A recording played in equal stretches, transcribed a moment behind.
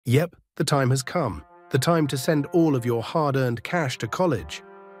Yep, the time has come. The time to send all of your hard-earned cash to college.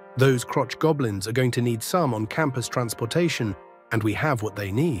 Those crotch goblins are going to need some on-campus transportation, and we have what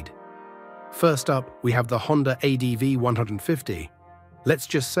they need. First up, we have the Honda ADV 150. Let's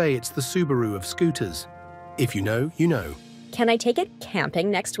just say it's the Subaru of scooters. If you know, you know. Can I take it camping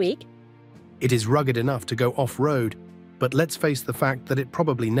next week? It is rugged enough to go off-road, but let's face the fact that it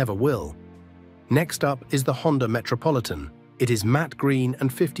probably never will. Next up is the Honda Metropolitan. It is matte green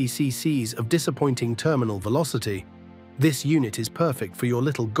and 50 cc's of disappointing terminal velocity. This unit is perfect for your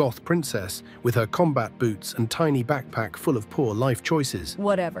little goth princess with her combat boots and tiny backpack full of poor life choices.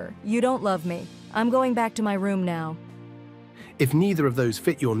 Whatever. You don't love me. I'm going back to my room now. If neither of those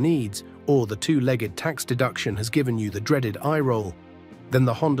fit your needs, or the two-legged tax deduction has given you the dreaded eye roll, then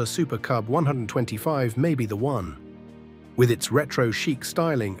the Honda Super Cub 125 may be the one. With its retro chic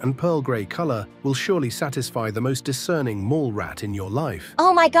styling and pearl grey color will surely satisfy the most discerning mall rat in your life.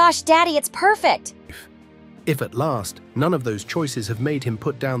 Oh my gosh, Daddy, it's perfect! If at last, none of those choices have made him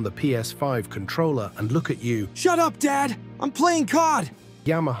put down the PS5 controller and look at you, "Shut up, Dad! I'm playing COD!"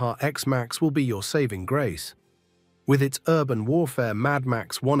 Yamaha X-Max will be your saving grace. With its urban warfare Mad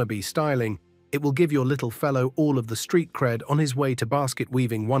Max wannabe styling, it will give your little fellow all of the street cred on his way to basket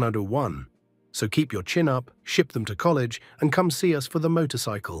weaving 101. So keep your chin up, ship them to college, and come see us for the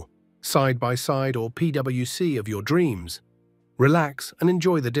motorcycle, side-by-side or PWC of your dreams. Relax and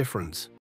enjoy the difference.